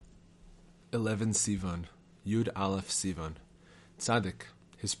11 Sivan, Yud Aleph Sivan. Tzaddik,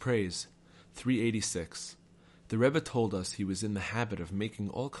 his praise, 386. The Rebbe told us he was in the habit of making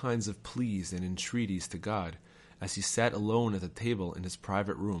all kinds of pleas and entreaties to God as he sat alone at the table in his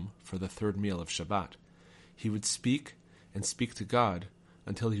private room for the third meal of Shabbat. He would speak and speak to God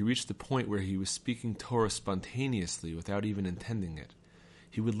until he reached the point where he was speaking Torah spontaneously without even intending it.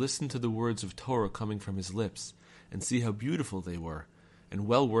 He would listen to the words of Torah coming from his lips and see how beautiful they were and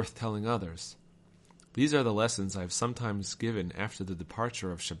well worth telling others. These are the lessons I have sometimes given after the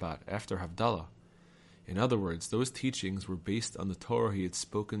departure of Shabbat, after Havdalah. In other words, those teachings were based on the Torah he had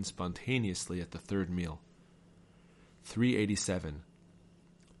spoken spontaneously at the third meal. 387.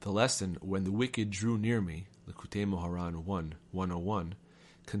 The lesson, When the Wicked Drew Near Me, Likutei Moharan 1:101,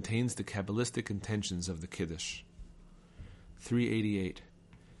 contains the Kabbalistic intentions of the Kiddush. 388.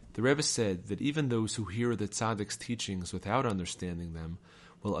 The Rebbe said that even those who hear the Tzaddik's teachings without understanding them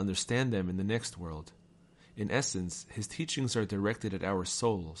will understand them in the next world. In essence, his teachings are directed at our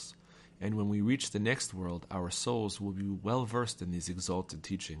souls, and when we reach the next world, our souls will be well versed in these exalted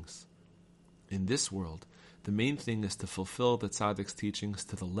teachings. In this world, the main thing is to fulfill the Tzaddik's teachings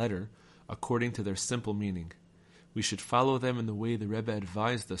to the letter according to their simple meaning. We should follow them in the way the Rebbe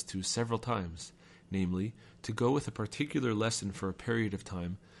advised us to several times, namely, to go with a particular lesson for a period of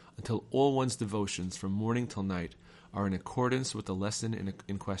time until all one's devotions from morning till night are in accordance with the lesson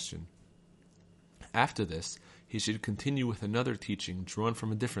in question. After this, he should continue with another teaching drawn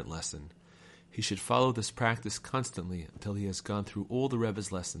from a different lesson. He should follow this practice constantly until he has gone through all the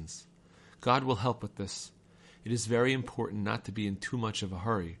Rebbe's lessons. God will help with this. It is very important not to be in too much of a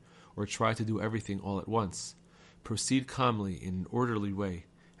hurry or try to do everything all at once. Proceed calmly in an orderly way,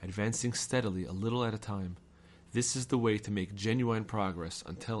 advancing steadily a little at a time. This is the way to make genuine progress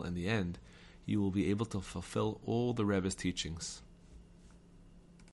until, in the end, you will be able to fulfill all the Rebbe's teachings.